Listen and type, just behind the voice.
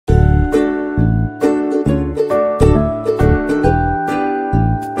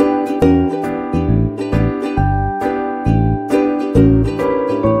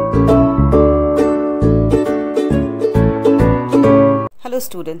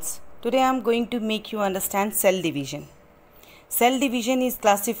students, today I am going to make you understand cell division. Cell division is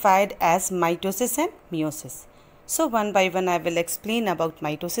classified as mitosis and meiosis. So one by one I will explain about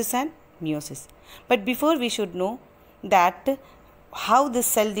mitosis and meiosis. But before we should know that how this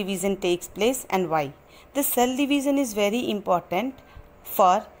cell division takes place and why. The cell division is very important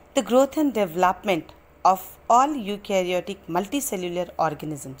for the growth and development of all eukaryotic multicellular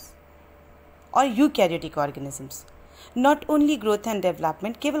organisms और eukaryotic organisms. Not only growth and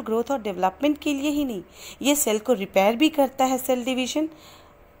development, केवल growth और development के लिए ही नहीं, ये cell को repair भी करता है सेल डिवीजन,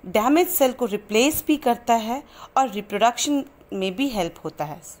 डैमेज सेल को रिप्लेस भी करता है और रिप्रोडक्शन में भी हेल्प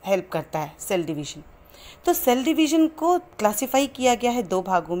करता है सेल डिवीजन. तो सेल डिवीजन को क्लासिफाई किया गया है दो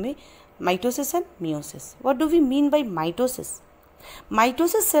भागों में, mitosis and meiosis. What do we mean by mitosis?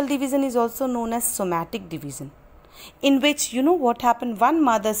 Mitosis cell division is also known as somatic division, in which what happened, one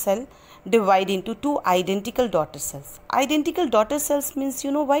mother cell divide into two identical daughter cells. Identical daughter cells means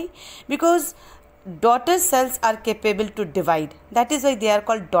why? Because daughter cells are capable to divide. That is why they are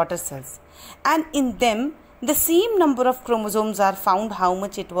called daughter cells. And in them the same number of chromosomes are found how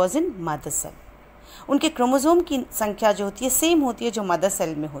much it was in mother cell. उनके chromosome की संख्या जो होती है same होती है जो mother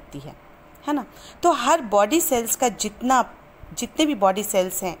cell में होती है ना. तो हर बॉडी सेल्स का जितने भी बॉडी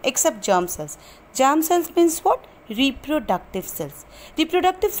सेल्स हैं accept germ cells means what? Reproductive cells.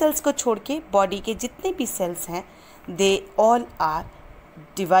 Reproductive cells को छोड़ के बॉडी के जितने भी सेल्स हैं they all are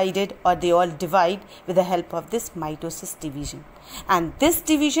divided or they all divide with the help of this mitosis division, and this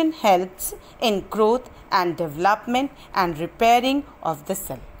division helps in growth and development and repairing of the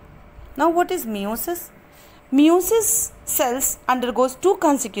cell. Now what is meiosis? Meiosis cells undergoes two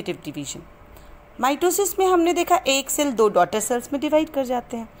consecutive division. Mitosis में हमने देखा एक cell दो daughter cells में divide कर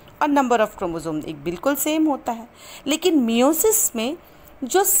जाते हैं और नंबर ऑफ क्रोमोसोम एक बिल्कुल सेम होता है. लेकिन मियोसिस में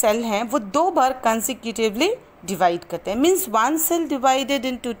जो सेल हैं वो दो बार कंसेक्यूटिवली डिवाइड करते हैं. Means one cell divided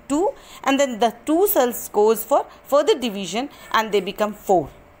into two and then the two sales goes for further division and they become 4.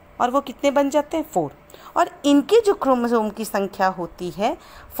 और वो कितने बन जाते हैं? 4. और इनके जो क्रोमोसोम की संख्या होती है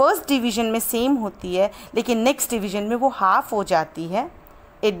फर्स्ट डिवीजन में सेम होती है, लेकिन नेक्स्ट डिवीजन में वो हाफ हो जाती है.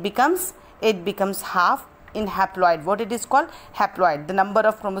 It becomes half in haploid. What it is called? Haploid. The number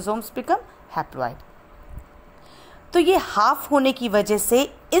of chromosomes become haploid. तो ये हाफ होने की वजह से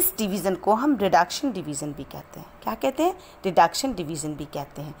इस डिवीज़न को हम रिडक्शन डिवीज़न भी कहते हैं. क्या कहते हैं? रिडक्शन डिवीज़न भी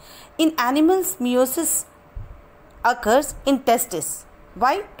कहते हैं. इन animals meiosis occurs in testis.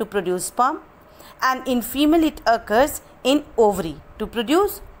 Why? To produce sperm. And in female it occurs in ovary to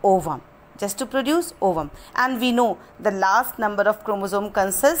produce ovum. Just to produce ovum. And we know the last number of chromosome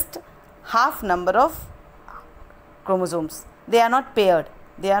consists half number of chromosomes. They are not paired.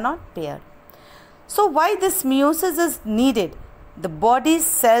 So why this meiosis is needed? The body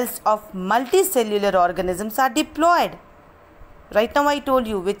cells of multicellular organisms are diploid. Right now I told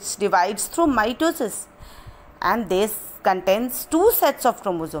you which divides through mitosis, and this contains two sets of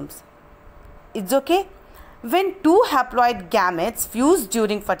chromosomes. It's okay. When two haploid gametes fuse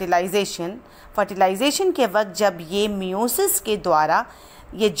during fertilization के वक्त जब ये meiosis के द्वारा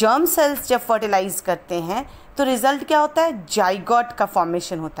ये germ cells जब fertilise करते हैं तो रिजल्ट क्या होता है? जाइगोट का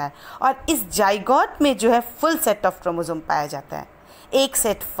फॉर्मेशन होता है. और इस जाइगोट में जो है फुल सेट ऑफ क्रोमोसोम पाया जाता है. एक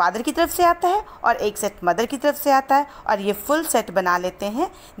सेट फादर की तरफ से आता है और एक सेट मदर की तरफ से आता है और ये फुल सेट बना लेते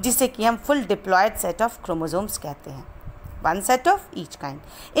हैं जिसे कि हम full diploid set of chromosomes कहते हैं. One set of each kind.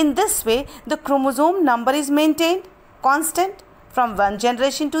 In this way the chromosome number is maintained constant from one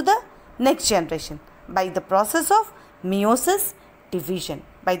generation to the next generation by the process of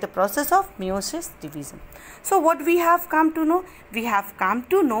meiosis division. So what we have come to know? We have come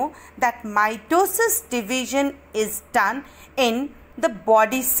to know that mitosis division is done in the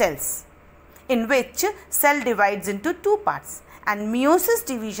body cells, in which cell divides into two parts, and meiosis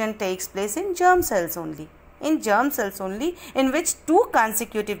division takes place in germ cells only. In which two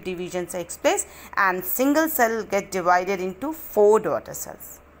consecutive divisions takes place and single cell get divided into 4 daughter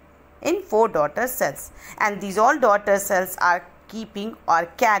cells. And these all daughter cells are keeping or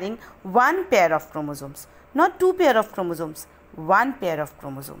carrying one pair of chromosomes, not two pair of chromosomes, one pair of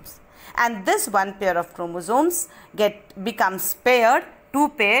chromosomes. And this one pair of chromosomes becomes two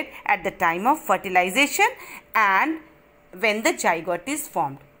paired at the time of fertilization and when the zygote is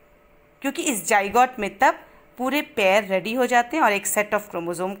formed. क्योंकि इस zygote में तब पूरे pair ready हो जाते हैं और एक सेट ऑफ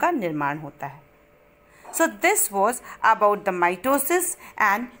क्रोमोसोम का निर्माण होता है. So this was about the mitosis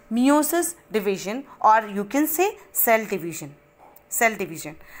and meiosis division, or you can say cell division.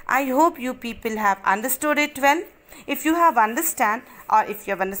 I hope you people have understood it well. If you have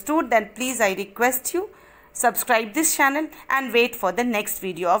understood, then please I request you subscribe this channel and wait for the next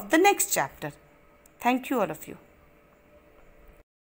video of the next chapter. Thank you all of you.